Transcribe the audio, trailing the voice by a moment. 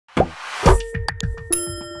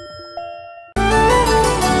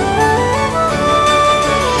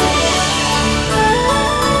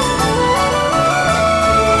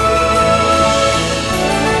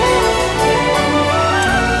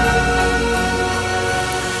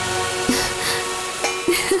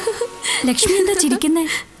ലക്ഷ്മി എന്താ ചിരിക്കുന്നേ?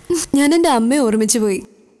 ഞാൻ എൻ്റെ അമ്മയെ ഓർമ്മിച്ചു പോയി.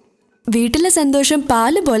 വീട്ടിലെ സന്തോഷം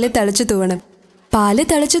പാല് പോലെ തളിച്ചു തൂവണം. പാല്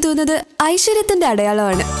തളിച്ചു തൂന്നത് ഐശ്വര്യത്തിന്റെ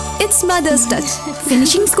അടയാളമാണ്. It's mothers touch.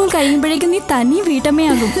 Finishing school കഴിയുമ്പോഴേക്കും നീ തനി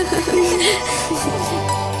വീട്ടമ്മയാകും.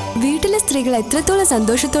 വീട്ടിലെ സ്ത്രീകൾ എത്രത്തോളം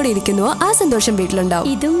സന്തോഷത്തോടെ ഇരിക്കുന്നുവോ ആ സന്തോഷം വീട്ടിലുണ്ടാവും.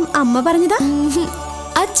 ഇതും അമ്മ പറഞ്ഞതാ?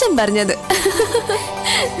 അച്ഛൻ പറഞ്ഞത്.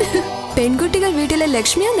 പെൺകുട്ടികൾ വീട്ടിലെ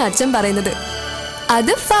ലക്ഷ്മിയാന്ന് അച്ഛൻ പറയുന്നത്.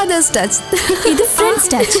 അത് ഫാദേഴ്സ് ടച്ച്. ഇത്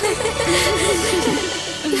friends touch.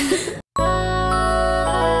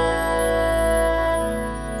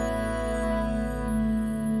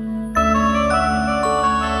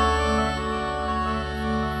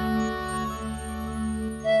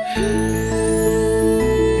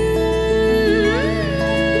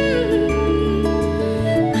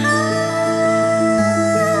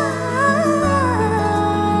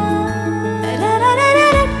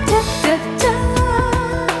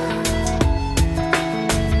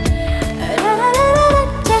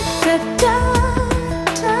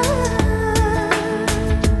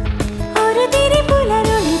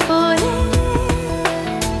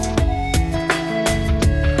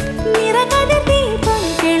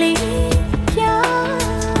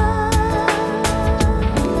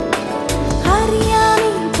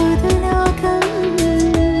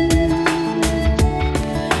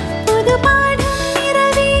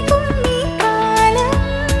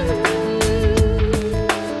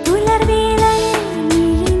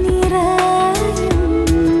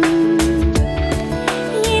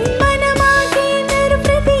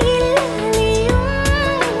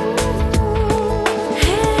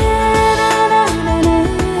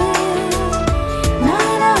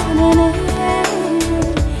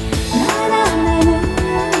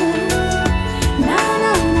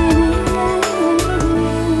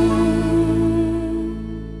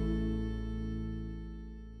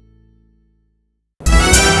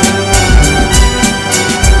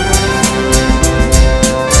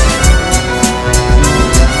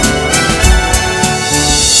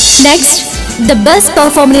 Next, the best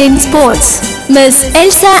performer in sports, Miss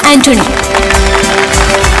Elsa Anthony.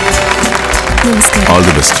 All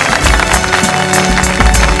the best.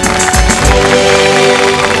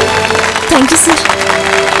 Thank you, sir.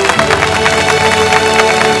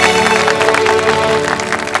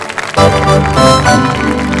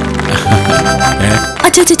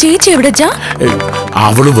 ചേച്ചി എവിടെച്ചാ?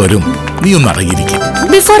 അവള് വരും, നീ ഒന്ന് അടങ്ങിയിരിക്കും.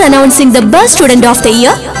 Before announcing the best student of the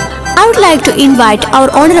year, I would like to invite our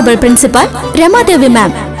Honorable Principal, Rama Devi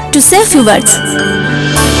Ma'am, to say a few words.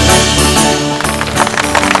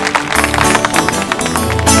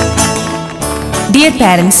 Dear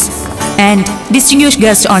parents and distinguished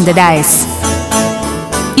guests on the dais,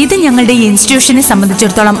 ഇത് ഞങ്ങളുടെ ഈ ഇൻസ്റ്റിറ്റ്യൂഷനെ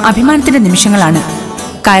സംബന്ധിച്ചിടത്തോളം അഭിമാനത്തിന്റെ നിമിഷങ്ങളാണ്.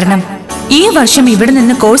 കാരണം ഈ വർഷം ഇവിടെ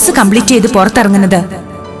നിന്ന് കോഴ്സ് കംപ്ലീറ്റ് ചെയ്ത് പുറത്തിറങ്ങുന്നത്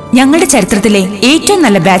ഞങ്ങളുടെ ചരിത്രത്തിലെ ഏറ്റവും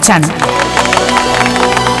നല്ല ബാച്ചാണ്.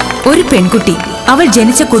 ഒരു പെൺകുട്ടി അവൾ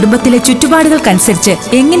ജനിച്ച കുടുംബത്തിലെ ചുറ്റുപാടുകൾക്കനുസരിച്ച്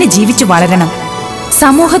എങ്ങനെ ജീവിച്ചു വളരണം,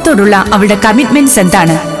 സമൂഹത്തോടുള്ള അവളുടെ കമ്മിറ്റ്മെന്റ്സ്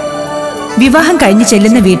എന്താണ്, വിവാഹം കഴിഞ്ഞു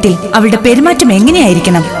ചെല്ലുന്ന വീട്ടിൽ അവളുടെ പെരുമാറ്റം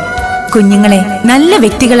എങ്ങനെയായിരിക്കണം, കുഞ്ഞുങ്ങളെ നല്ല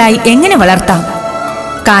വ്യക്തികളായി എങ്ങനെ വളർത്താം.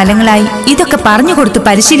 കാലങ്ങളായി ഇതൊക്കെ പറഞ്ഞുകൊടുത്ത്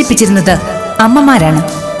പരിശീലിപ്പിച്ചിരുന്നത് അമ്മമാരാണ്.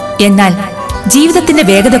 എന്നാൽ ജീവിതത്തിന്റെ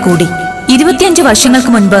വേഗത കൂടി 25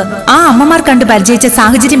 വർഷങ്ങൾക്ക് മുൻപ് ആ അമ്മമാർ കണ്ടു പരിചയിച്ച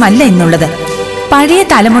സാഹചര്യമല്ല ഇന്നുള്ളത്. പഴയ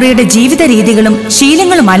തലമുറയുടെ ജീവിത രീതികളും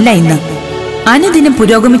ശീലങ്ങളുമല്ല ഇന്ന്. അനുദിനം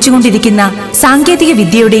പുരോഗമിച്ചുകൊണ്ടിരിക്കുന്ന സാങ്കേതിക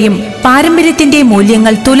വിദ്യയുടെയും പാരമ്പര്യത്തിന്റെയും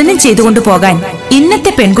മൂല്യങ്ങൾ തുലനം ചെയ്തുകൊണ്ടു പോകാൻ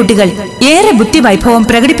ഇന്നത്തെ പെൺകുട്ടികൾ ഏറെ ബുദ്ധിവൈഭവം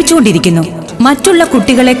പ്രകടിപ്പിച്ചുകൊണ്ടിരിക്കുന്നു. മറ്റുള്ള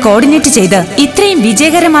കുട്ടികളെ കോർഡിനേറ്റ് ചെയ്ത് ഇത്രയും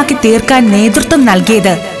വിജയകരമാക്കി തീർക്കാൻ നേതൃത്വം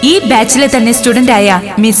നൽകിയത് ഈ ബാച്ചിലെ തന്നെ സ്റ്റുഡന്റായ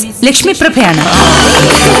മിസ് ലക്ഷ്മി പ്രഭയാണ്.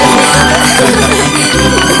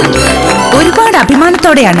 ഒരുപാട്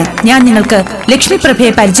അഭിമാനത്തോടെയാണ് ഞാൻ നിങ്ങൾക്ക് ലക്ഷ്മി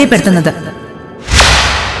പ്രഭയെ പരിചയപ്പെടുത്തുന്നത്.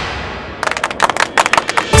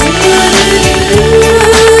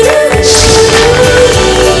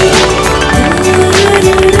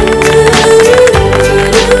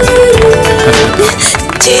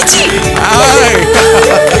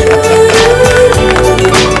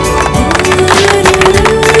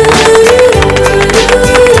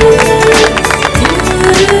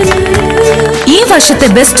 ഈ വർഷത്തെ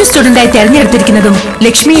ബെസ്റ്റ് സ്റ്റുഡന്റായി തെരഞ്ഞെടുത്തിരിക്കുന്നതും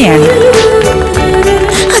ലക്ഷ്മിയെയാണ്.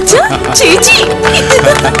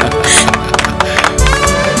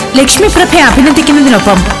 ലക്ഷ്മി പ്രഭയെ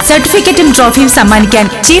അഭിനന്ദിക്കുന്നതിനൊപ്പം സർട്ടിഫിക്കറ്റും ട്രോഫിയും സമ്മാനിക്കാൻ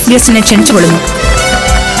ചീഫ് ഗസ്റ്റിനെ ക്ഷണിച്ചുകൊള്ളുന്നു.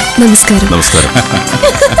 നമസ്കാരം. നമസ്കാരം.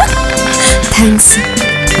 താങ്ക്സ്.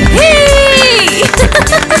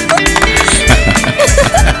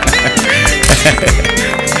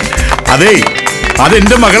 അതെ,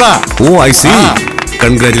 അതെന്റെ മകളാ. ഓ, I see.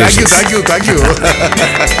 Congratulations. Thank you.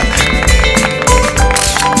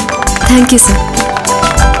 Thank you sir.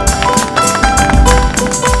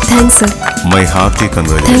 Thanks sir. My hearty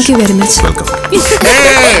congratulations. Thank you very much. Welcome.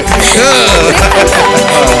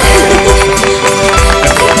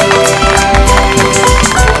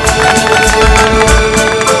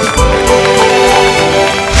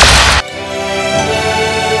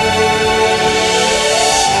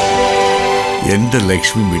 എന്റെ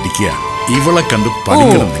ലക്ഷ്മി മിടിക്കുക. ഇവളെ കണ്ട്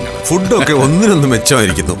പഠിക്കണം നിങ്ങൾ. ഫുഡൊക്കെ ഒന്നിനൊന്ന്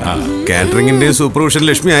മെച്ചമായിരിക്കുന്നു. കാറ്ററിംഗിന്റെ സൂപ്പർവിഷൻ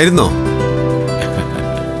ലക്ഷ്മി ആയിരുന്നോ?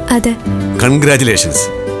 അതെ. കൺഗ്രാറ്റുലേഷൻസ്.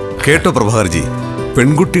 കേട്ടോ പ്രഭാകർജി,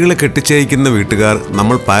 പെൺകുട്ടികളെ കെട്ടിച്ചയക്കുന്ന വീട്ടുകാർ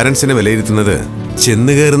നമ്മൾ പാരന്റ്സിനെ വിലയിരുത്തുന്നത്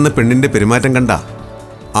ചെന്നു കയറുന്ന പെണ്ണിന്റെ പെരുമാറ്റം കണ്ട.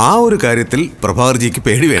 ആ ഒരു കാര്യത്തിൽ പ്രഭാകർജിക്ക്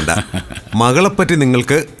പേടി വേണ്ട. മകളെപ്പറ്റി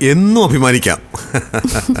നിങ്ങൾക്ക് എന്നും അഭിമാനിക്കാം.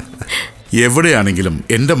 എവിടെയാണെങ്കിലും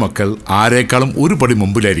എന്റെ മക്കൾ ആരേക്കാളും ഒരു പടി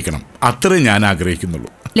മുമ്പിലായിരിക്കണം. അത്രേ ഞാൻ ആഗ്രഹിക്കുന്നുള്ളൂ.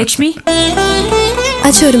 ലക്ഷ്മി,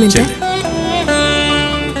 അച്ഛാ ഒരു മിനിറ്റ്.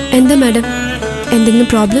 എന്താ മാഡം, എന്തെങ്കിലും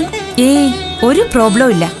പ്രോബ്ലം? ഒരു പ്രോബ്ലം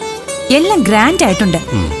ഇല്ല. എല്ലാം ഗ്രാൻഡ് ആയിട്ടുണ്ട്.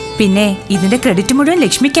 പിന്നെ ഇതിന്റെ ക്രെഡിറ്റ് മുഴുവൻ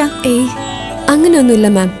ലക്ഷ്മിക്കാ. അങ്ങനെയൊന്നുമില്ല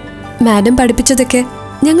മാം. മാഡം പഠിപ്പിച്ചതൊക്കെ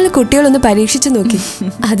ഞങ്ങൾ കുട്ടികളൊന്ന് പരീക്ഷിച്ചു നോക്കി.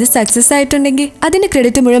 അത് സക്സസ് ആയിട്ടുണ്ടെങ്കിൽ അതിന്റെ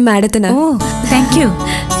ക്രെഡിറ്റ് മുഴുവൻ മാഡത്തിന്. Thank you.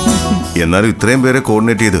 എന്നാലും ഇത്രയും പേരെ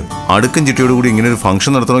കോർഡിനേറ്റ് ചെയ്ത് അടുക്കും ചിട്ടയോട് കൂടി ഇങ്ങനെ ഒരു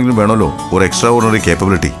ഫംഗ്ഷൻ നടത്തണമെങ്കിലും വേണമല്ലോ ഒരു extra ordinary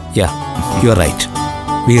capability. You are right.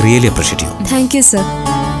 V really appreciate you. Thank you sir.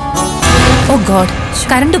 Oh God,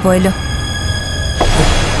 current പോയല്ലോ.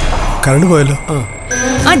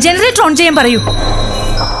 ആ ജനറേറ്റർ ഓൺ ചെയ്യാൻ പറയൂ.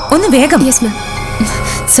 ഒന്ന് വേഗം. Yes ma'am.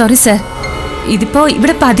 സോറി സർ, ഇതിപ്പോ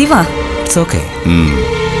ഇവിടെ പതിവാ. It's okay.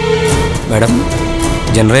 Madam,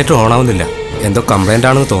 generator on ആവുന്നില്ല. എന്തോ കംപ്ലൈന്റ്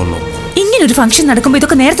ആണെന്ന് തോന്നുന്നു. ഇങ്ങനൊരു ഫംഗ്ഷൻ നടക്കുമ്പോ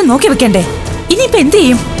ഇതൊക്കെ നേരത്തെ നോക്കി വെക്കണ്ടേ? ഇനിയിപ്പോ എന്ത്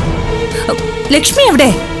ചെയ്യും? ലക്ഷ്മി എവിടെ?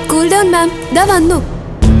 കൂൾ ഡൗൺ മാം, ദാ വന്നു.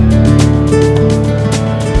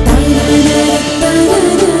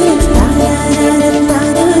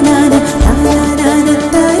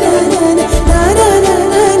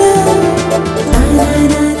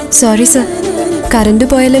 സോറി സർ, കറണ്ട്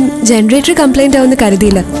പോയാലും ജനറേറ്റർ കംപ്ലൈന്റ് ആവുമെന്ന്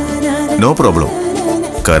കരുതിയില്ല. No problem.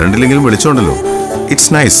 കറണ്ടില്ലെങ്കിലും വെളിച്ചമുണ്ടല്ലോ.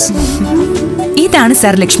 It's nice. ഇതാണ്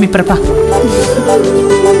സാർ ലക്ഷ്മി പ്രഭ.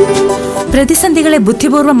 പ്രതിസന്ധികളെ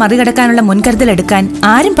ബുദ്ധിപൂർവ്വം മറികടക്കാനുള്ള മുൻകരുതൽ എടുക്കാൻ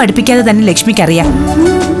ആരും പഠിപ്പിക്കാതെ തന്നെ ലക്ഷ്മിക്കറിയാം.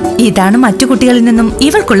 ഇതാണ് മറ്റു കുട്ടികളിൽ നിന്നും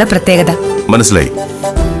ഇവൾക്കുള്ള പ്രത്യേകത. മനസ്സിലായി.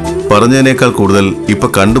 പറഞ്ഞതിനേക്കാൾ കൂടുതൽ ഇപ്പൊ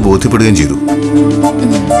കണ്ടു ബോധ്യപ്പെടുകയും ചെയ്തു.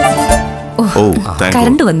 ഓ,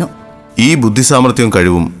 കറണ്ട് വന്നു. ഈ ബുദ്ധി സാമർത്ഥ്യവും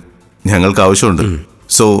കഴിവും ഞങ്ങൾക്ക് ആവശ്യമുണ്ട്.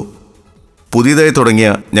 സോ പുതിയതായി തുടങ്ങിയ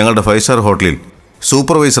ഞങ്ങളുടെ 5 സ്റ്റാർ ഹോട്ടലിൽ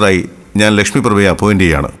സൂപ്പർവൈസറായി ഞാൻ ലക്ഷ്മി പ്രഭയെ അപ്പോയിന്റ്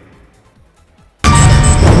ചെയ്യാണ്.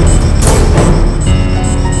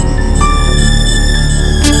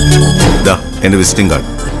 എന്റെ visiting card.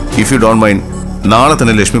 If you don't mind, നാളെ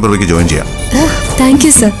തന്നെ ലക്ഷ്മി പ്രഭയ്ക്ക് ജോയിൻ ചെയ്യാം. Thank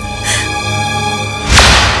you sir.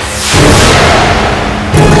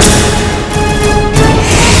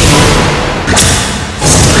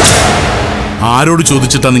 ആരോട്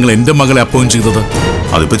ചോദിച്ചിട്ടാ നിങ്ങൾ എന്റെ മകളെ അപ്പോയിന്റ് ചെയ്തത്?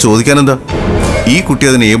 അതിപ്പോ ചോദിക്കാൻ എന്താ? ഈ കുട്ടി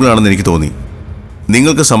അതിന് ഏബിൾ ആണെന്ന് എനിക്ക് തോന്നി.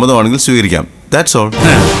 നിങ്ങൾക്ക് സമ്മതമാണെങ്കിൽ സ്വീകരിക്കാം. That's all.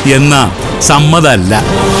 എന്നാ സമ്മതമല്ല.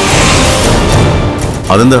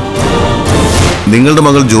 അതെന്താ? നിങ്ങളുടെ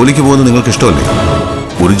മകൾ ജോലിക്ക് പോകുന്നത് നിങ്ങൾക്ക് ഇഷ്ടമല്ലേ?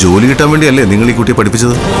 ഒരു ജോലി കിട്ടാൻ വേണ്ടിയല്ലേ നിങ്ങൾ ഈ കുട്ടിയെ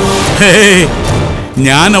പഠിപ്പിച്ചത്?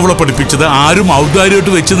 ഞാൻ അവളെ പഠിപ്പിച്ചത് ആരും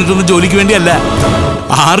ഔദാര്യമായിട്ട് വെച്ച് നിൽക്കുന്ന ജോലിക്ക് വേണ്ടിയല്ല.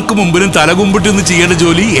 ആർക്കു മുമ്പിലും തലകുമ്പിട്ടൊന്നും ചെയ്യേണ്ട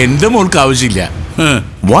ജോലി എന്റെ മോൾക്ക് ആവശ്യമില്ല.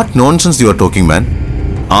 What nonsense you are talking മാൻ?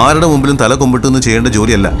 ആരുടെ മുമ്പിലും തല കുമ്പിട്ടൊന്നും ചെയ്യേണ്ട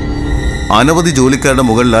ജോലിയല്ല. അനവധി ജോലിക്കാരുടെ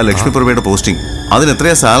മുകളിലാണ് ലക്ഷ്മി പ്രഭയുടെ പോസ്റ്റിംഗ്. അതിന്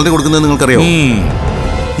എത്രയാ സാലറി കൊടുക്കുന്നത് നിങ്ങൾക്കറിയാമോ?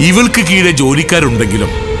 ഇവൾക്ക് കീഴെ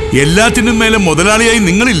ജോലിക്കാരുണ്ടെങ്കിലും എല്ലാത്തിനും മേലെ മുതലാളിയായി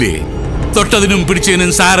നിങ്ങളില്ലേ? തൊട്ടതിനും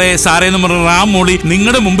പിടിച്ചതിനും സാറേ സാറേ എന്ന് പറഞ്ഞ റാം മോളി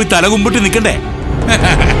നിങ്ങളുടെ മുമ്പിൽ തലകുമ്പിട്ട് നിൽക്കണ്ടേ?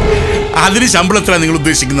 അതിന് ശമ്പളം എത്ര നിങ്ങൾ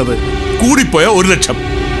ഉദ്ദേശിക്കുന്നത്? കൂടിപ്പോയ 1 ലക്ഷം.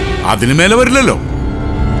 അതിന് മേലെ വരില്ലല്ലോ.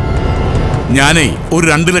 ഞാനേ ഒരു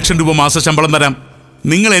 2 ലക്ഷം രൂപ മാസ ശമ്പളം തരാം.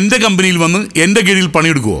 നിങ്ങൾ എന്റെ കമ്പനിയിൽ വന്ന് എന്റെ കീഴിൽ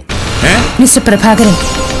പണിയെടുക്കുവോ? മിസ്റ്റർ പ്രഭാകരൻ,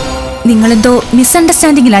 നിങ്ങളെന്തോ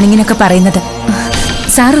മിസ്അണ്ടർസ്റ്റാൻഡിങ്ങിലാണ് ഇങ്ങനെയൊക്കെ പറയുന്നത്.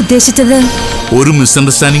 സാർ ഉദ്ദേശിച്ചത്? ഒരു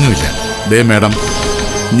മിസ്അണ്ടർസ്റ്റാൻഡിങ്ങും ഇല്ല. ദേ മാഡം,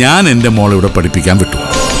 ഞാൻ എന്റെ മോളെ ഇവിടെ പഠിപ്പിക്കാൻ വിട്ടു.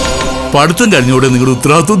 പഠിത്തം കഴിഞ്ഞോടെ നിങ്ങളുടെ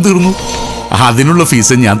ഉത്തരവാദിത്വം തീർന്നു. അതിനുള്ള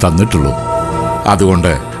ഫീസ് ഞാൻ തന്നിട്ടുള്ളൂ.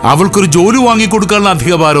 അതുകൊണ്ട് അവൾക്കൊരു ജോലി വാങ്ങിക്കൊടുക്കാനുള്ള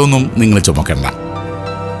അധിക ഭാരമൊന്നും നിങ്ങൾ ചുമക്കണ്ട.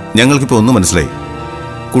 ഞങ്ങൾക്കിപ്പോൾ ഒന്നും മനസ്സിലായി.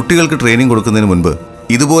 കുട്ടികൾക്ക് ട്രെയിനിങ് കൊടുക്കുന്നതിന് മുൻപ്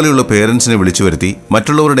ഇതുപോലെയുള്ള പേരൻസിനെ വിളിച്ചു വരുത്തി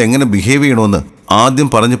മറ്റുള്ളവരോട് എങ്ങനെ ബിഹേവ് ചെയ്യണമെന്ന് ആദ്യം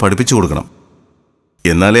പറഞ്ഞ് പഠിപ്പിച്ചു കൊടുക്കണം.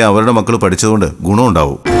 എന്നാലേ അവരുടെ മക്കൾ പഠിച്ചതുകൊണ്ട്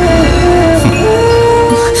ഗുണമുണ്ടാവൂ.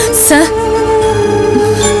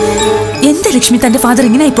 എന്താ ലക്ഷ്മി തന്റെ ഫാദർ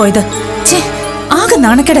ഇങ്ങനെയായി പോയത്? ആകെ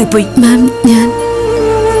നാണക്കേടായി പോയി. മാം, ഞാൻ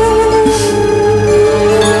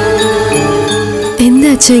എന്താ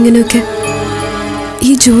അച്ഛൻ ഇങ്ങനെയൊക്കെ?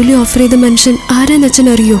 ഈ ജോലി ഓഫർ ചെയ്ത മനുഷ്യൻ ആരാന്ന് അച്ഛൻ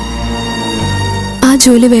അറിയോ? ആ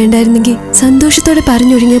ജോലി വേണ്ടായിരുന്നെങ്കിൽ സന്തോഷത്തോടെ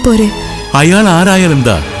പറഞ്ഞൊഴിഞ്ഞ പോരെ. അയാൾ ആരായാലും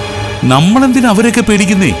എന്താ? നമ്മളെന്തിനാ അവരെയൊക്കെ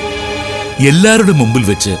പേടിക്കുന്നേ? എല്ലാവരുടെ മുമ്പിൽ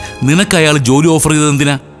വെച്ച് നിനക്ക് അയാൾ ജോലി ഓഫർ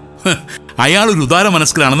ചെയ്തതെന്തിനാ? അയാൾ ഒരു ഉദാര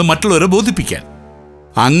മനസ്കരാണെന്ന് മറ്റുള്ളവരെ ബോധിപ്പിക്കാൻ.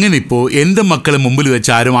 അങ്ങനെ ഇപ്പോ എന്റെ മക്കളെ മുമ്പിൽ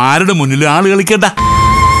വെച്ച് ആരും ആരുടെ മുന്നിൽ ആള് കളിക്കണ്ട.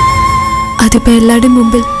 അതിപ്പോ എല്ലാവരുടെയും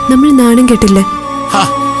മുമ്പിൽ നമ്മൾ നാണം കെട്ടില്ലേ?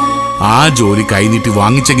 ആ ജോലി കൈനീട്ടി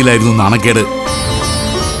വാങ്ങിച്ചെങ്കിലായിരുന്നു നാണക്കേട്.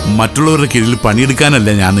 മറ്റുള്ളവരുടെ കീഴിൽ പണിയെടുക്കാനല്ല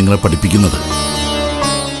ഞാൻ നിങ്ങളെ പഠിപ്പിക്കുന്നത്.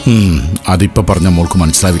 അതിപ്പോ പറഞ്ഞ മോൾക്ക്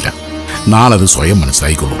മനസ്സിലാവില്ല. നാളെ അത് സ്വയം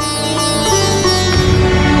മനസ്സിലായിക്കോളൂ.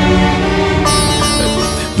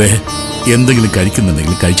 എന്തെങ്കിലും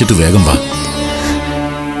കഴിക്കുന്നുണ്ടെങ്കിൽ കഴിച്ചിട്ട് വേഗം വാ.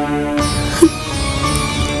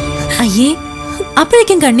 അയ്യേ,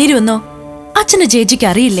 അപ്പോഴേക്കും കണ്ണീര് വന്നോ? അച്ഛന്റെ ചേച്ചിക്ക്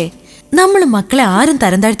അറിയില്ലേ, നമ്മൾ മക്കളെ ആരും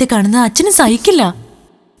തരം താഴ്ത്തി കാണുന്ന അച്ഛന് സഹിക്കില്ല.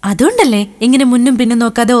 അതുകൊണ്ടല്ലേ ഇങ്ങനെ മുന്നും പിന്നും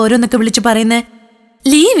നോക്കാതെ ഓരോന്നൊക്കെ വിളിച്ചു പറയുന്നേ.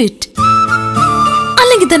 Leave it.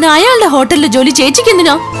 അല്ലെങ്കിൽ തന്നെ അയാളുടെ ഹോട്ടലിലെ ജോലി ചേച്ചിക്ക്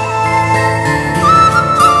എന്തിനാ?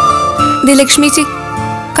 ലക്ഷ്മി ചേച്ചി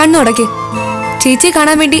കണ്ണുടക്കി. ചേച്ചിയെ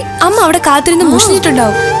കാണാൻ വേണ്ടി അമ്മ അവിടെ കാത്തിരുന്ന്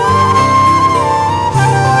മുഷിഞ്ഞിട്ടുണ്ടാവും.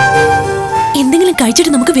 എന്തെങ്കിലും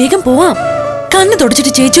കഴിച്ചിട്ട് നമുക്ക് വേഗം പോവാം. കണ്ണ്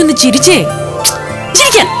തുടച്ചിട്ട് ചേച്ചി ഒന്ന് ചിരിച്ചേ.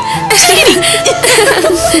 ചിരിക്കാൻ.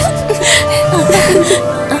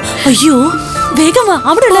 അയ്യോ വേഗം വാ,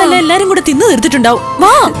 അവിടെ ഉള്ള എല്ലാരും കൂടെ തിന്നു തീർത്തിട്ടുണ്ടാവും.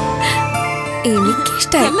 വാ.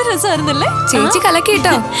 എനിക്കിഷ്ടായി. നല്ല രസമായിരുന്നല്ലേ? ചേച്ചി കലക്കി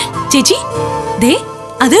കേട്ടോ. ചേച്ചി ദേ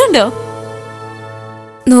അത് കണ്ടോ?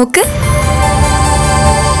 നോക്ക്.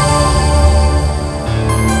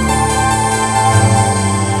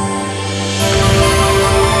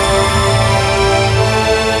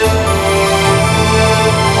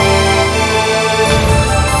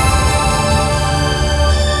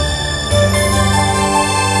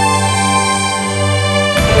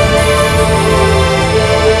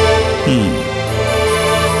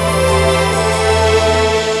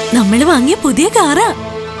 നമ്മള് വാങ്ങിയ പുതിയ കാറാ.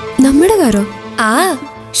 നമ്മുടെ കാറോ? ആ,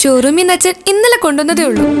 ഷോറൂമിൽ നിന്ന് അച്ഛൻ ഇന്നലെ കൊണ്ടുവന്നതേ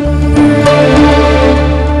ഉള്ളൂ.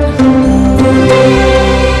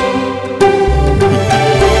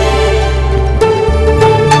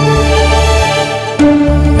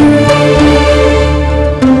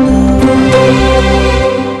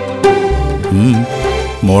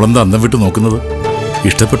 മോളെന്താ അന്തം വിട്ട് നോക്കുന്നത്?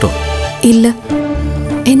 ഇഷ്ടപ്പെട്ടോ? ഇല്ല.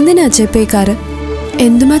 എന്തിനാ അച്ഛപ്പ ഈ കാറ്?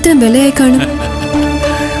 എന്തുമാത്രം വിലയായി കാണും?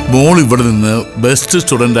 മോൾ ഇവിടെ നിന്ന് ബെസ്റ്റ്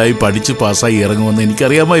സ്റ്റുഡൻ്റായി പഠിച്ച് പാസ്സായി ഇറങ്ങുമെന്ന്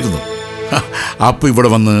എനിക്കറിയാമായിരുന്നു. അപ്പോൾ ഇവിടെ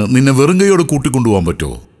വന്ന് നിന്നെ വെറും കൈയോടെ കൂട്ടിക്കൊണ്ടുപോകാൻ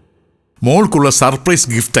പറ്റുമോ? മോൾക്കുള്ള സർപ്രൈസ്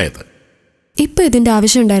ഗിഫ്റ്റായത്. ഇപ്പൊ ഇതിന്റെ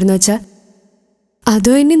ആവശ്യം ഉണ്ടായിരുന്നു അച്ഛാ?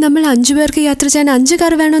 അതോ ഇനി നമ്മൾ 5 പേർക്ക് യാത്ര ചെയ്യാൻ 5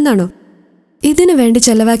 കാർ വേണമെന്നാണോ? ഇതിനു വേണ്ടി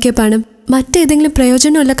ചെലവാക്കിയ പണം മറ്റേതെങ്കിലും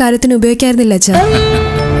പ്രയോജനമുള്ള കാര്യത്തിന് ഉപയോഗിക്കായിരുന്നില്ല അച്ഛാ?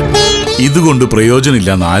 ഇതുകൊണ്ട്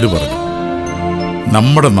പ്രയോജനമില്ലെന്ന് ആര് പറഞ്ഞു?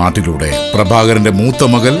 നമ്മുടെ നാട്ടിലൂടെ പ്രഭാകരന്റെ മൂത്ത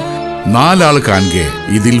മകൾ 4 ആൾ കാണുകയെ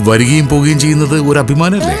ഇതിൽ വരികയും പോവുകയും ചെയ്യുന്നത് ഒരു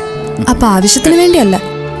അഭിമാനമല്ലേ? അപ്പൊ ആവശ്യത്തിന് വേണ്ടിയല്ല,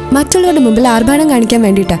 മറ്റുള്ളവരുടെ മുമ്പിൽ ആർഭാടം കാണിക്കാൻ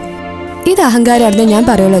വേണ്ടിട്ടാ. ഇത് അഹങ്കാരമായിരുന്നു ഞാൻ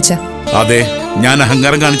പറയുള്ളൂ അച്ഛാ. അതെ, ഞാൻ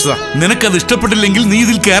അഹങ്കാരം കാണിച്ചതാ. നിനക്കത് ഇഷ്ടപ്പെട്ടില്ലെങ്കിൽ നീ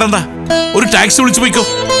ഇതിൽ കയറണ്ട. ഒരു ടാക്സി വിളിച്ചു പോയിക്കോ.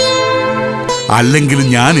 അല്ലെങ്കിൽ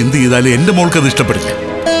ഞാൻ എന്ത് ചെയ്താലും എന്റെ മോൾക്ക് അത് ഇഷ്ടപ്പെടില്ല.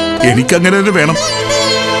 എനിക്കങ്ങനെ തന്നെ വേണം.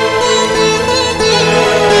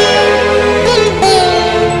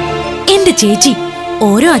 എന്റെ ചേച്ചി,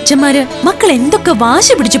 ഓരോ അച്ഛന്മാര് മക്കൾ എന്തൊക്കെ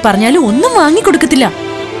വാശി പിടിച്ചു പറഞ്ഞാലും ഒന്നും വാങ്ങിക്കൊടുക്കത്തില്ല.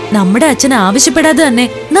 നമ്മുടെ അച്ഛനെ ആവശ്യപ്പെടാതെ തന്നെ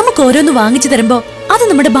നമുക്ക് ഓരോന്ന് വാങ്ങിച്ചു തരുമ്പോ അത്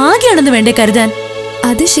നമ്മുടെ ഭാഗ്യാണെന്ന് വേണ്ടേ കരുതാൻ?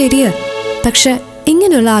 അത് ശരിയാ. പക്ഷെ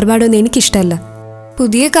ഇങ്ങനെയുള്ള ആർഭാടമൊന്നും എനിക്കിഷ്ടല്ല.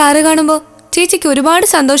 പുതിയ കാറ് കാണുമ്പോ ചേച്ചിക്ക് ഒരുപാട്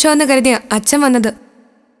സന്തോഷമാണെന്ന് കരുതിയ അച്ഛൻ വന്നത്.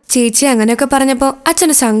 ചേച്ചി അങ്ങനെയൊക്കെ പറഞ്ഞപ്പോ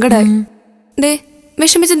അച്ഛന് സങ്കടമായി. ദേ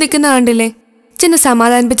വിഷമിച്ച് നിൽക്കുന്ന കണ്ടില്ലേ? ചെന്ന്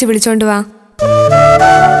സമാധാനിപ്പിച്ച് വിളിച്ചോണ്ട് വാ.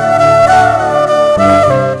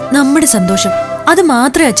 നമ്മുടെ സന്തോഷം അത്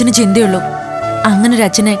മാത്രമേ അച്ഛന് ചിന്തയുള്ളൂ. അങ്ങനെ ഒരു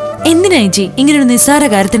അച്ഛനെ എന്തിനാ ചേച്ചി ഇങ്ങനൊരു നിസ്സാര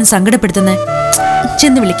കാര്യത്തിന് സങ്കടപ്പെടുത്തുന്നേ?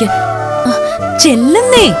 ചെന്ന് വിളിക്ക്.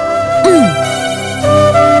 ചെല്ലുന്നേ.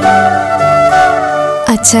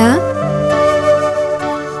 അച്ഛാ.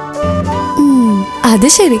 അത്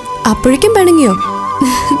ശരി, അപ്പോഴേക്കും പിണങ്ങിയോ?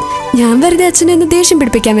 ഞാൻ വെറുതെ അച്ഛനെ ഒന്ന് ദേഷ്യം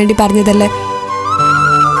പിടിപ്പിക്കാൻ വേണ്ടി പറഞ്ഞതല്ലേ?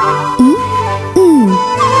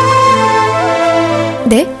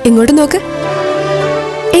 ദേ ഇങ്ങോട്ട് നോക്ക്.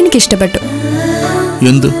 എനിക്കിഷ്ടപ്പെട്ടു.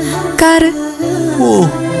 എന്ത്? കാറ്. ഓ,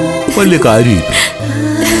 വലിയ കാര്യം.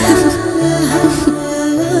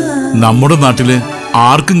 നമ്മുടെ നാട്ടില്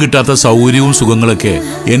ആർക്കും കിട്ടാത്ത സൗകര്യവും സുഖങ്ങളൊക്കെ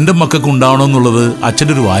എന്റെ മക്കൾക്ക് ഉണ്ടാവണമെന്നുള്ളത്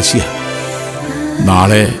അച്ഛൻ്റെ ഒരു വാശിയാ.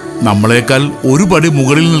 നാളെ നമ്മളെക്കാൾ ഒരു പടി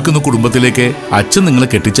മുകളിൽ നിൽക്കുന്ന കുടുംബത്തിലേക്ക് അച്ഛൻ നിങ്ങളെ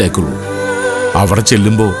കെട്ടിച്ചയക്കുള്ളൂ. അവിടെ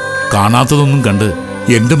ചെല്ലുമ്പോ കാണാത്തതൊന്നും കണ്ട്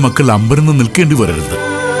എന്റെ മക്കൾ അമ്പരന്ന് നിൽക്കേണ്ടി വരരുത്.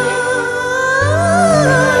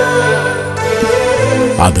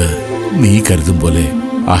 അത് നീ കരുതും പോലെ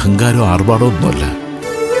അഹങ്കാരോ ആർഭാടോ ഒന്നുമല്ല.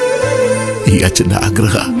 ഈ അച്ഛൻ്റെ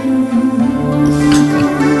ആഗ്രഹ.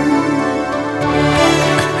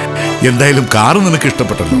 എന്തായാലും കാറ് നിനക്ക്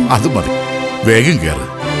ഇഷ്ടപ്പെട്ടല്ലോ, അത് മതി. വേഗം കയറ്.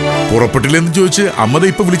 പുറപ്പെട്ടില്ലെന്ന് ചോദിച്ച് അമ്മത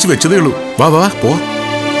ഇപ്പൊ വിളിച്ചു വെച്ചതേ ഉള്ളൂ. വാ വാ പോ.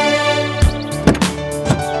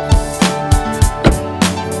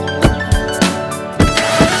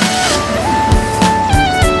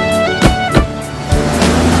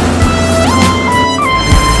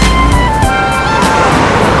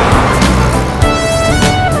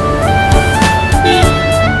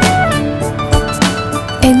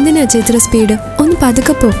 എന്തിനാ ചേച്ചിയുടെ സ്പീഡ്? ഒന്ന്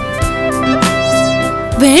പതുക്കെ പോ.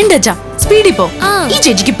 വേണ്ട സ്പീഡിൽ പോ. ഈ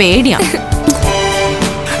ചേച്ചിക്ക് പേടിയാ.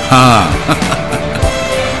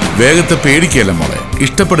 വേഗത്തെ പേടിക്കല്ല മോളെ,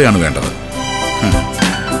 ഇഷ്ടപ്പെടുകയാണ് വേണ്ടത്.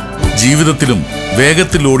 ജീവിതത്തിലും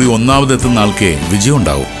വേഗത്തിലോടി ഒന്നാമതെത്തുന്ന ആൾക്കേ വിജയം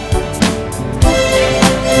ഉണ്ടാവും.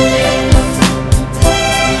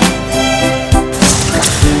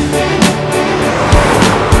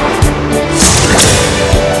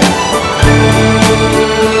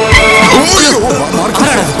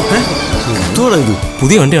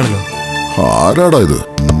 പുതിയ വണ്ടിയാണല്ലോ. ആരാടാ ഇത്?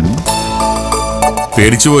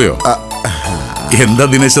 പേടിച്ചുപോയോ? എന്താ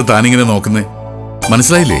ദിനേശ താനിങ്ങനെ നോക്കുന്നേ?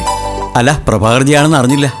 മനസ്സിലായില്ലേ? അല്ല, പ്രഭാകർജിയാണെന്ന്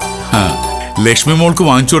അറിഞ്ഞില്ല. ലക്ഷ്മി മോൾക്ക്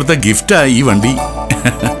വാങ്ങിച്ചു കൊടുത്ത ഗിഫ്റ്റാ ഈ വണ്ടി.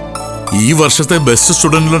 ഈ വർഷത്തെ ബെസ്റ്റ്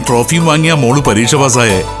സ്റ്റുഡന്റിലെ ട്രോഫിയും വാങ്ങിയ മോള് പരീക്ഷ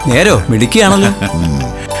പാസ്സായേ. നേരോ മിടുക്കിയാണല്ലോ.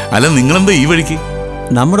 അല്ല, നിങ്ങളെന്താ ഈ വഴിക്ക്?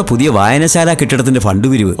 നമ്മുടെ പുതിയ വായനശാല കെട്ടിടത്തിന്റെ ഫണ്ട്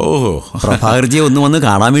പിരിവ്. ഓഹോ, പ്രഭാകർജിയെ ഒന്ന് വന്ന്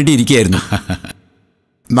കാണാൻ വേണ്ടി ഇരിക്കുകയായിരുന്നു.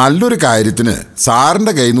 നല്ലൊരു കാര്യത്തിന്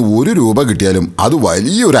സാറിന്റെ കയ്യിൽ നിന്ന് 1 രൂപ കിട്ടിയാലും അത്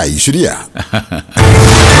വലിയൊരു ഐശ്വര്യ.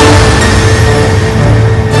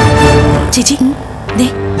 ചേച്ചി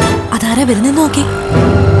അതാരാ വരുന്ന നോക്കി.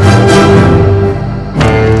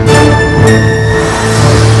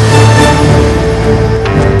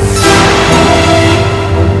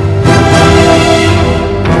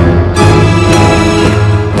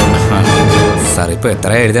 സാർ ഇപ്പൊ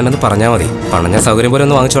എത്ര എഴുതണമെന്ന് പറഞ്ഞാൽ മതി. പണഞ്ഞ സൗകര്യം പോലെ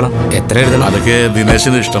ഒന്ന് വാങ്ങിച്ചോളാം. എത്ര എഴുതണം? അതൊക്കെ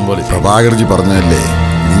ദിനേശിന് ഇഷ്ടം പോലെ. പ്രഭാകർജി പറഞ്ഞതല്ലേ,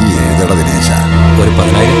 നീ എഴുതട ദിനേശ. ഒരു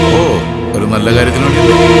 10,000. ഓ, ഒരു നല്ല കാര്യത്തിന് വേണ്ടി.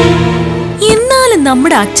 എന്നാലും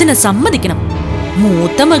നമ്മുടെ അച്ഛനെ സമ്മതിക്കണം.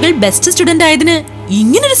 മൂത്ത മകൾ ബെസ്റ്റ് സ്റ്റുഡന്റ് ആയതിന്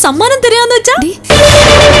ഇങ്ങനൊരു സമ്മാനം തരാന്ന് വെച്ചാ.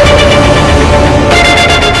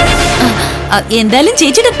 എന്തായാലും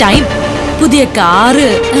ചേച്ചിയുടെ ടൈം. പുതിയ കാറ്,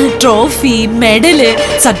 ട്രോഫി, മെഡല്,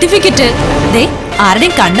 സർട്ടിഫിക്കറ്റ്.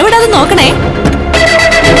 ആരുടെയും കണ്ണുവിടാതെ നോക്കണേ.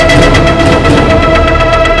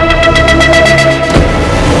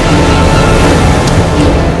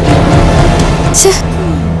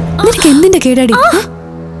 നിനക്ക് എന്തിന്റെ കേടാടി?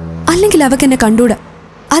 അല്ലെങ്കിൽ അവക്ക് എന്നെ കണ്ടൂടാ.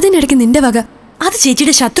 അതിനിടയ്ക്ക് നിന്റെ വക. അത്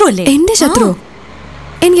ചേച്ചിയുടെ ശത്രു അല്ലേ? എന്റെ ശത്രു?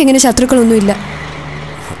 എനിക്കെങ്ങനെ ശത്രുക്കളൊന്നുമില്ല.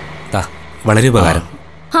 വളരെ ഉപകാരം.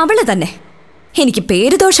 അവള് തന്നെ. എനിക്ക്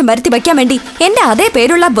പേരുദോഷം വരുത്തി വയ്ക്കാൻ വേണ്ടി എന്റെ അതേ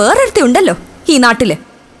പേരുള്ള വേറൊരുത്തി ഉണ്ടല്ലോ ഈ നാട്ടില്.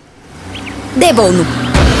 ദേ പോന്നു.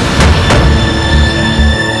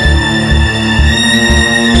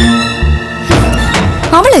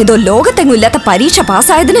 അവളേതോ ലോകത്തെങ്ങും ഇല്ലാത്ത പരീക്ഷ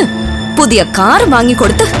പാസ്സായതിന് പുതിയ കാറ്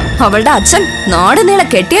വാങ്ങിക്കൊടുത്ത് അവളുടെ അച്ഛൻ നാട് നീളെ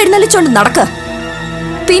കെട്ടിയെഴുന്നള്ളിച്ചോണ്ട് നടക്ക.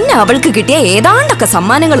 പിന്നെ അവൾക്ക് കിട്ടിയ ഏതാണ്ടൊക്കെ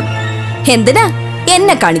സമ്മാനങ്ങളും. എന്തിനാ?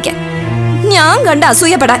 എന്നെ കാണിക്കാൻ. ഞാൻ കണ്ട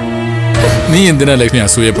അസൂയപ്പെടാൻ. നീ എന്തിനാ ലക്ഷ്മി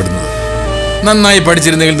അസൂയപ്പെടുന്നത്? നന്നായി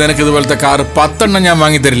പഠിച്ചിരുന്നെങ്കിൽ നിനക്ക് ഇതുപോലത്തെ കാറ് 10 ഞാൻ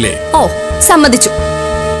വാങ്ങിത്തരില്ലേ? ഓ, സമ്മതിച്ചു.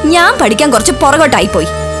 ഞാൻ പഠിക്കാൻ കുറച്ച് പുറകോട്ടായി പോയി.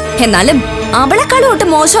 എന്നാലും അവളെക്കാളും ഒട്ട്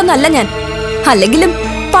മോശമൊന്നല്ല ഞാൻ. അല്ലെങ്കിലും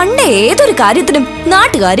പണ്ട് ഏതൊരു കാര്യത്തിനും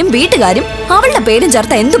നാട്ടുകാരും വീട്ടുകാരും അവളുടെ പേരും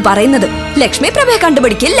ചേർത്ത എന്തു പറയുന്നത്? ലക്ഷ്മി പ്രഭയെ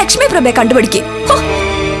കണ്ടുപിടിക്ക്, ലക്ഷ്മി പ്രഭയെ കണ്ടുപിടിക്ക്.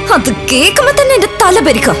 അത് കേൾക്കുമ്പോ തന്നെ എന്റെ തല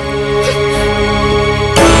പരിക്ക.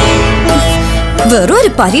 വെറും ഒരു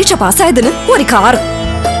പരീക്ഷ പാസ്സായതിന് ഒരു കാറ്.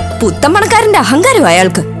 പുത്തൻ പണക്കാരന്റെ അഹങ്കാരം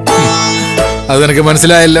അയാൾക്ക്. അതെനിക്ക്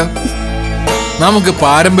മനസ്സിലായല്ലോ. നമുക്ക്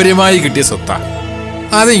പാരമ്പര്യമായി കിട്ടിയ സ്വത്താ.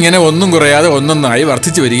 അതിങ്ങനെ ഒന്നും കുറയാതെ ഒന്നൊന്നായി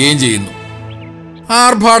വർദ്ധിച്ചു വരികയും ചെയ്യുന്നു.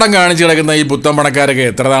 ആർഭാടം കാണിച്ചു കിടക്കുന്ന ഈ പുത്തൻ പണക്കാരൊക്കെ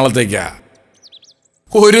എത്ര നാളത്തേക്കാ?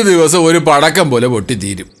 ഒരു ദിവസം ഒരു പടക്കം പോലെ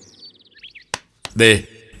പൊട്ടിത്തീരും.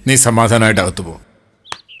 നീ സമാധാനമായിട്ട് അകത്തു പോ.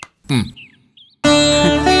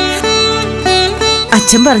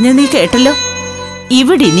 അച്ഛൻ പറഞ്ഞത് നീ കേട്ടല്ലോ.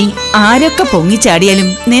 ഇവിടെ ഇനി ആരൊക്കെ പൊങ്ങിച്ചാടിയാലും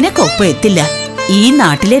നിനക്കൊപ്പം എത്തില്ല. ഈ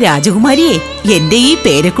നാട്ടിലെ രാജകുമാരിയെ എന്റെ ഈ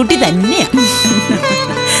പേരക്കുട്ടി തന്നെയാ.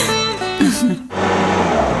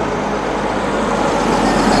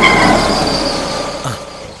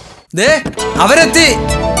 അവരെത്തി.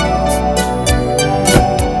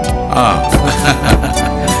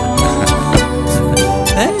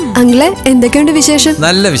 അങ്കിളെ, എന്തൊക്കെയുണ്ട് വിശേഷം?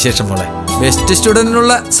 നല്ല വിശേഷം മോളെ. ബെസ്റ്റ്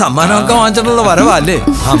സ്റ്റുഡന്റിനുള്ള സമ്മാനമൊക്കെ വാങ്ങിച്ചിട്ടുള്ള വരവല്ലേ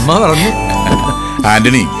അമ്മ പറഞ്ഞു.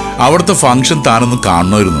 ആന്റണി, അവിടുത്തെ ഫംഗ്ഷൻ താനൊന്ന്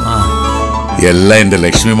കാണണമായിരുന്നു. എല്ലാം എന്റെ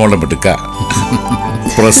ലക്ഷ്മി മോളുടെ മിടുക്ക.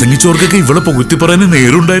 പ്രസംഗിച്ചവർക്കൊക്കെ ഇവിടെ പുകുത്തി പറയാൻ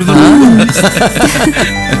നേരുണ്ടായിരുന്നു.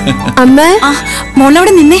 അമ്മ,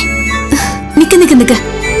 മോളവിടെ നിന്നേ. നിക്ക് നിക്ക് നിക്ക്.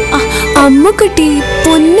 അമ്മക്കുട്ടി,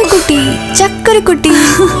 പൊന്നുകുട്ടി, ചക്കരക്കുട്ടി.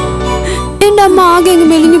 എന്റെ അമ്മ ആകെ അങ്ങ്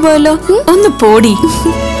മെലിഞ്ഞു പോയല്ലോ. ഒന്ന് പോടി.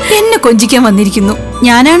 എന്നെ കൊഞ്ചിക്കാൻ വന്നിരിക്കുന്നു.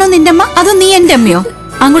 ഞാനാണോ നിന്റെ അമ്മ അതോ നീ എന്റെ അമ്മയോ?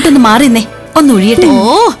 അങ്ങോട്ടൊന്ന് മാറിന്നേ, ഒന്ന് ഒഴിയട്ടെ.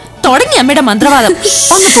 ഓ തുടങ്ങി അമ്മയുടെ മന്ത്രവാദം.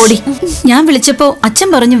 ഒന്ന് പോടി. ഞാൻ വിളിച്ചപ്പോ അച്ഛൻ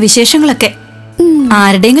പറഞ്ഞു വിശേഷങ്ങളൊക്കെ.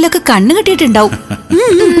 ആരുടെയെങ്കിലൊക്കെ കണ്ണു കെട്ടിയിട്ടുണ്ടാവും.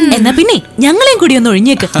 എന്നാ പിന്നെ ഞങ്ങളെയും കൂടി ഒന്ന്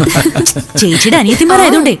ഒഴിഞ്ഞേക്ക്. ചേച്ചിയുടെ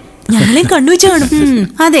അനിയത്തിമാരായതുകൊണ്ടേ ഞങ്ങളെയും കണ്ണുവെച്ച് കാണും.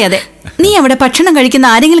 അതെ അതെ, നീ അവിടെ ഭക്ഷണം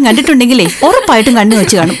കഴിക്കുന്ന ആരെങ്കിലും കണ്ടിട്ടുണ്ടെങ്കിലേ ഉറപ്പായിട്ടും കണ്ണു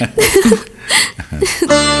വെച്ച് കാണും.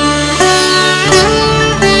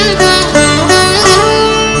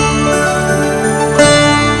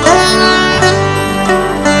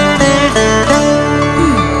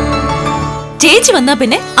 ചേച്ചി വന്നാ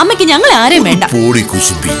പിന്നെ അമ്മയ്ക്ക് ഞങ്ങളെ ആരെയും വേണ്ട. പോടി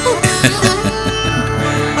കുശുമ്പി.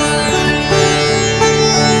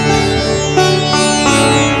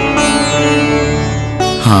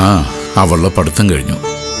 അവളുടെ പഠിത്തം കഴിഞ്ഞു.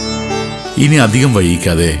 ഇനി അധികം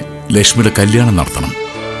വൈകിക്കാതെ ലക്ഷ്മിയുടെ കല്യാണം നടത്തണം.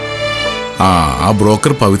 ആ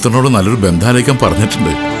ബ്രോക്കർ പവിത്രനോട് നല്ലൊരു ബന്ധാലേക്കാൻ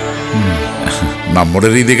പറഞ്ഞിട്ടുണ്ട്. നമ്മുടെ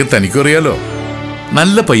രീതിയൊക്കെ തനിക്കും അറിയാലോ.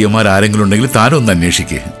 നല്ല പയ്യന്മാർ ആരെങ്കിലും ഉണ്ടെങ്കിൽ താനും ഒന്ന്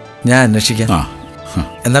അന്വേഷിക്കേ. ഞാൻ അന്വേഷിക്കാം.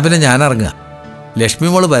 എന്നാ പിന്നെ ഞാൻ ഇറങ്ങുക. ലക്ഷ്മി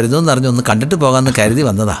മോള് വരുന്നോന്ന് അറിഞ്ഞൊന്ന് കണ്ടിട്ട് പോകാമെന്ന് കരുതി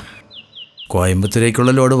വന്നതാ.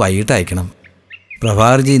 കോയമ്പത്തൂരേക്കുള്ള ലോഡ് വൈകിട്ട് അയക്കണം.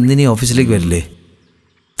 പ്രഭാകർജി ഇന്നിനി ഓഫീസിലേക്ക് വരില്ലേ?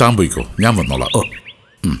 താൻ പോയിക്കോ, ഞാൻ വന്നോളാം. ഓ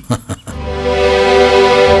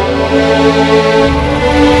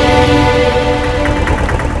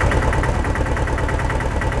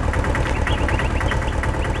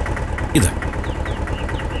ഇതാ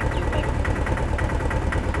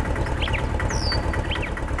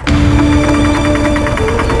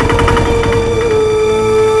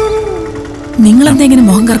നിങ്ങളെന്തെങ്കിലും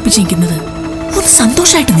മോഹം കറുപ്പിച്ചിരിക്കുന്നത്? ഒന്ന്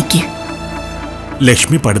സന്തോഷമായിട്ട് നിൽക്കേ.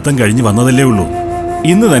 ലക്ഷ്മി പഠിത്തം കഴിഞ്ഞ് വന്നതല്ലേ ഉള്ളൂ.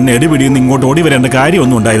 ഇന്ന് തന്നെ എടിപിടിയൊന്നും ഇങ്ങോട്ട് ഓടി വരേണ്ട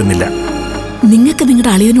കാര്യമൊന്നും ഉണ്ടായിരുന്നില്ല. നിങ്ങൾക്ക് നിങ്ങളുടെ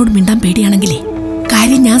അളിയനോട് മിണ്ടാൻ പേടിയാണെങ്കിലേ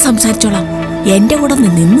കാര്യം ഞാൻ സംസാരിച്ചോളാം. എന്റെ കൂടെ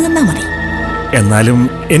നിന്ന് തന്നാ മതി. എന്നാലും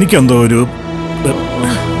എനിക്കെന്തോ ഒരു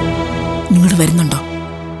ഇങ്ങോട്ട് വരുന്നുണ്ടോ?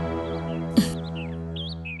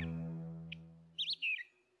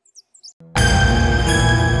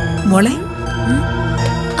 മോളെ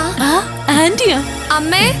ആന്റിയാ?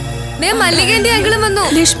 അമ്മേ, മല്ലികേന്റെ അങ്കിളും വന്നു.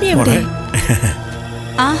 ലക്ഷ്മി എവിടെ?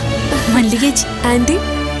 മല്ലികേച്ചി. ആന്റി,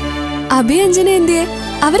 അഭി അഞ്ജന എന്തിയെ?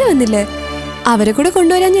 അവര് വന്നില്ലേ? അവരെ കൂടെ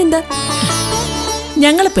കൊണ്ടുവരാൻ എന്താ?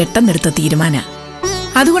 ഞങ്ങള് പെട്ടെന്നെടുത്ത തീരുമാന,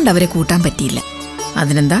 അതുകൊണ്ട് അവരെ കൂട്ടാൻ പറ്റിയില്ല.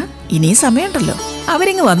 അതിനെന്താ, ഇനിയും സമയമുണ്ടല്ലോ,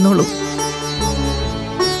 അവരിങ്ങ് വന്നോളൂ.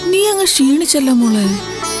 നീ അങ്ങ് ക്ഷീണിച്ചല്ലോ മോളെ.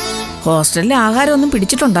 ഹോസ്റ്റലിലെ ആഹാരമൊന്നും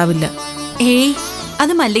പിടിച്ചിട്ടുണ്ടാവില്ല. ഏയ്,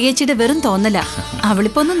 അത് മല്ലികേച്ചിയുടെ വെറും തോന്നല.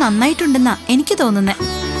 അവളിപ്പോ ഒന്ന് നന്നായിട്ടുണ്ടെന്നാ എനിക്ക് തോന്നുന്നേ.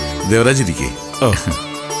 ദേവരാജിരിക്കേ.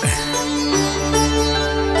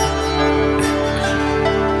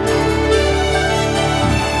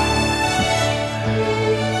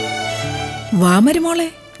 വാമരുമോളെ,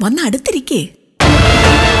 വന്ന് അടുത്തിരിക്കേ.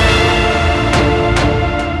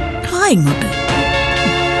 ഇങ്ങോട്ട്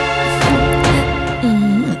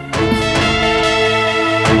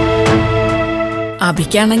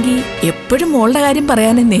അഭിക്കാണെങ്കിൽ എപ്പോഴും മോളുടെ കാര്യം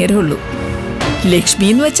പറയാനേ നേരമുള്ളൂ. ലക്ഷ്മി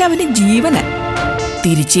എന്ന് വെച്ചാൽ അവന് ജീവന.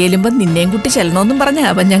 തിരിച്ചു ചെല്ലുമ്പോ നിന്നെയും കുട്ടി ചെല്ലണമെന്നും പറഞ്ഞ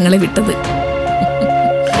അവൻ ഞങ്ങളെ വിട്ടത്.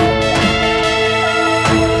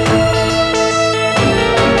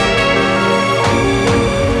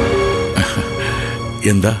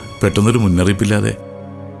 എന്താ പെട്ടെന്നൊരു മുന്നറിയിപ്പില്ലാതെ?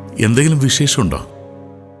 എന്തെങ്കിലും വിശേഷമുണ്ടോ?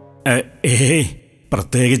 ഏയ്,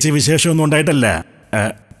 പ്രത്യേകിച്ച് വിശേഷമൊന്നും ഉണ്ടായിട്ടല്ല.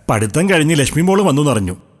 പഠിത്തം കഴിഞ്ഞ് ലക്ഷ്മി മോള് വന്നു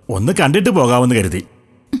പറഞ്ഞു. ഒന്ന് കണ്ടിട്ട് പോകാമെന്ന് കരുതി.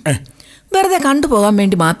 വെറുതെ കണ്ടുപോകാൻ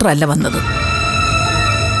വേണ്ടി മാത്രമല്ല വന്നത്.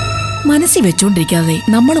 മനസ്സിൽ വെച്ചോണ്ടിരിക്കാതെ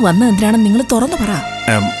നമ്മൾ വന്നത് എന്തിനാണെന്ന് നിങ്ങൾ തുറന്നു പറ.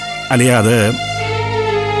 അലിയ, അത്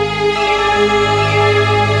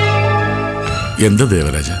എന്താ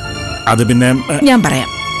ദേവരാജ? അത് പിന്നെ ഞാൻ പറയാം.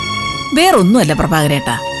 വേറൊന്നുമല്ല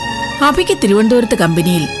പ്രഭാകരേട്ടാ, അഭിക്ക് തിരുവനന്തപുരത്ത്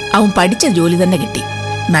കമ്പനിയിൽ അവൻ പഠിച്ച ജോലി തന്നെ കിട്ടി.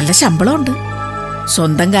 നല്ല ശമ്പളമുണ്ട്.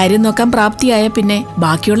 സ്വന്തം കാര്യം നോക്കാൻ പ്രാപ്തിയായ പിന്നെ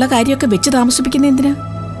ബാക്കിയുള്ള കാര്യമൊക്കെ വെച്ച് താമസിപ്പിക്കുന്ന എന്തിനാ?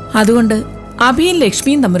 അതുകൊണ്ട് അഭിയും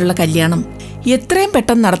ലക്ഷ്മിയും തമ്മിലുള്ള കല്യാണം എത്രയും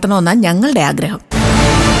പെട്ടെന്ന് നടത്തണമെന്നാ ഞങ്ങളുടെ ആഗ്രഹം.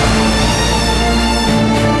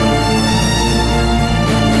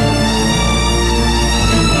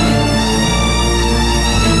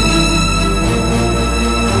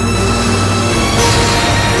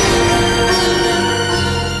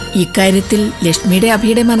 ഇക്കാര്യത്തിൽ ലക്ഷ്മിയുടെ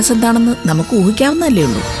അഭിയുടെ മനസ്സെന്താണെന്ന് നമുക്ക് ഊഹിക്കാവുന്നതല്ലേ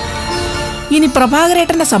ഉള്ളൂ. ഇനി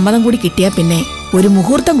പ്രഭാകരേട്ടന്റെ സമ്മതം കൂടി കിട്ടിയാൽ പിന്നെ ഒരു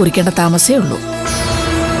മുഹൂർത്തം കുറിക്കേണ്ട താമസേ ഉള്ളൂ.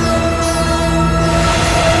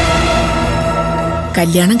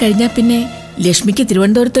 കല്യാണം കഴിഞ്ഞാൽ പിന്നെ ലക്ഷ്മിക്ക്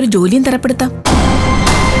തിരുവനന്തപുരത്തൊരു ജോലിയും തരപ്പെടുത്താം.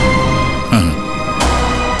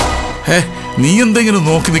 നീ എന്തെങ്കിലും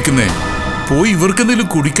നോക്കി നിൽക്കുന്നേ? പോയി ഇവർക്കെന്തെങ്കിലും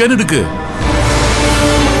കുടിക്കാനെടുക്ക്.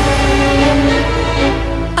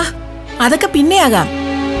 അതൊക്കെ പിന്നെയാകാം.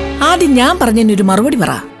 ആദ്യം ഞാൻ പറഞ്ഞതിനൊരു മറുപടി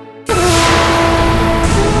പറ.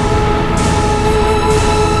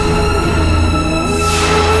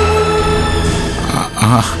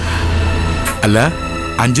 അല്ല,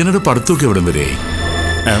 അഞ്ജനയുടെ പഠിത്തമൊക്കെ എവിടം വരെ?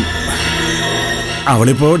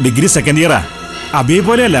 അവളിപ്പോ ഡിഗ്രി സെക്കൻഡ് ഇയറാ. അബിയെ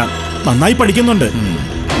പോലെയല്ല, നന്നായി പഠിക്കുന്നുണ്ട്.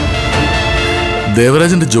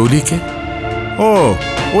 ദേവരാജന്റെ ജോലിയൊക്കെ? ഓ,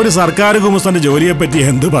 ഒരു സർക്കാർ ഗുമസ്തന്റെ ജോലിയെ പറ്റി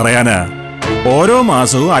എന്ത് പറയാനാ. ഓരോ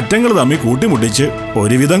മാസവും അറ്റങ്ങൾ തമ്മിൽ കൂട്ടിമുട്ടിച്ച്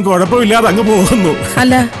ഒരുവിധം കുഴപ്പമില്ലാതെ അങ്ങ് പോകുന്നു.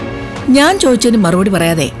 അല്ല, ഞാൻ ചോദിച്ചതിന് മറുപടി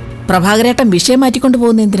പറയാതെ പ്രഭാകരേട്ടൻ വിഷയം മാറ്റിക്കൊണ്ട്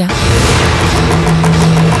പോകുന്ന എന്തിനാ?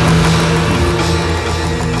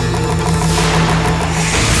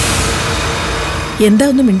 എന്താ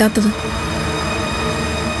ഒന്നും മിണ്ടാത്തത്?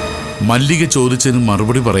 മല്ലിക ചോദിച്ചതിന്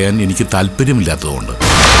മറുപടി പറയാൻ എനിക്ക് താല്പര്യമില്ലാത്തതുകൊണ്ട്.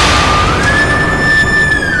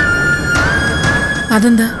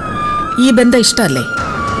 അതെന്താ? ഈ ബന്ധം ഇഷ്ടമല്ലേ?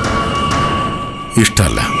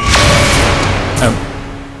 ഇഷ്ടമല്ല.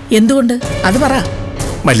 എന്തുകൊണ്ട്? അത് പറ.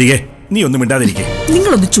 മല്ലികേ, നീ ഒന്നും മിണ്ടാതിരിക്കേ.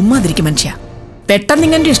 നിങ്ങളൊന്ന് ചുമ്മാതിരിക്കും മനുഷ്യ. പെട്ടെന്ന്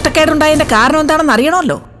ഇങ്ങനെ ഇഷ്ടക്കേടുണ്ടായതിന്റെ കാരണം എന്താണെന്ന്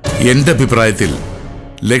അറിയണമല്ലോ. എന്റെ അഭിപ്രായത്തിൽ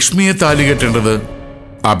ലക്ഷ്മിയെ താലി കെട്ടേണ്ടത്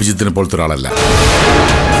അഭിജിത്തിനെ പോലത്തെ ഒരാളല്ല.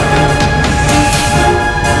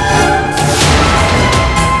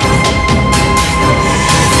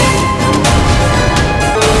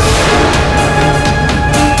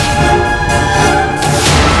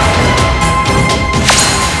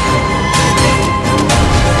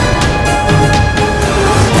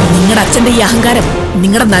 നിങ്ങളുടെ അച്ഛന്റെ ഈ അഹങ്കാരം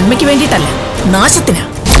നിങ്ങളുടെ നന്മയ്ക്ക് വേണ്ടിയിട്ടല്ല, നാശത്തിനാ.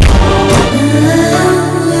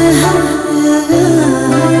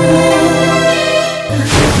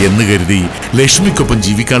 എന്ന് കരുതി ലക്ഷ്മിക്കൊപ്പം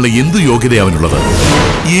ജീവിക്കാനുള്ള എന്ത് യോഗ്യത അവനുള്ളത്?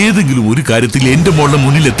 ഏതെങ്കിലും ഒരു കാര്യത്തിൽ എന്റെ മോളുടെ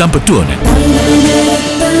മുന്നിൽ എത്താൻ പറ്റുമോ അവന്?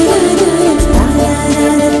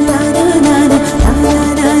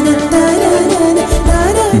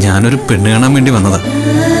 ഞാനൊരു പെണ്ണ് കാണാൻ വേണ്ടി വന്നതാ.